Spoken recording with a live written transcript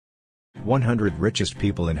100 Richest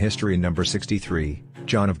People in History. Number 63,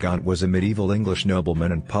 John of Gaunt was a medieval English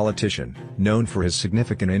nobleman and politician, known for his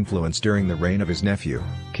significant influence during the reign of his nephew,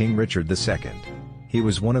 King Richard II. He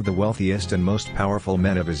was one of the wealthiest and most powerful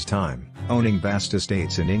men of his time, owning vast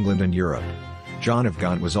estates in England and Europe. John of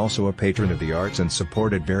Gaunt was also a patron of the arts and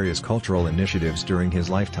supported various cultural initiatives during his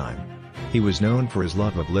lifetime. He was known for his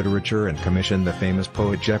love of literature and commissioned the famous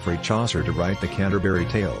poet Geoffrey Chaucer to write the Canterbury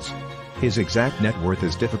Tales. His exact net worth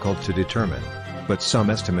is difficult to determine, but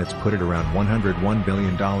some estimates put it around $101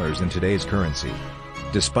 billion in today's currency.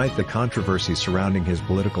 Despite the controversy surrounding his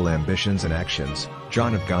political ambitions and actions,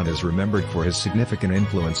 John of Gaunt is remembered for his significant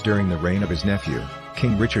influence during the reign of his nephew,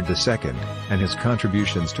 King Richard II, and his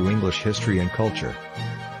contributions to English history and culture.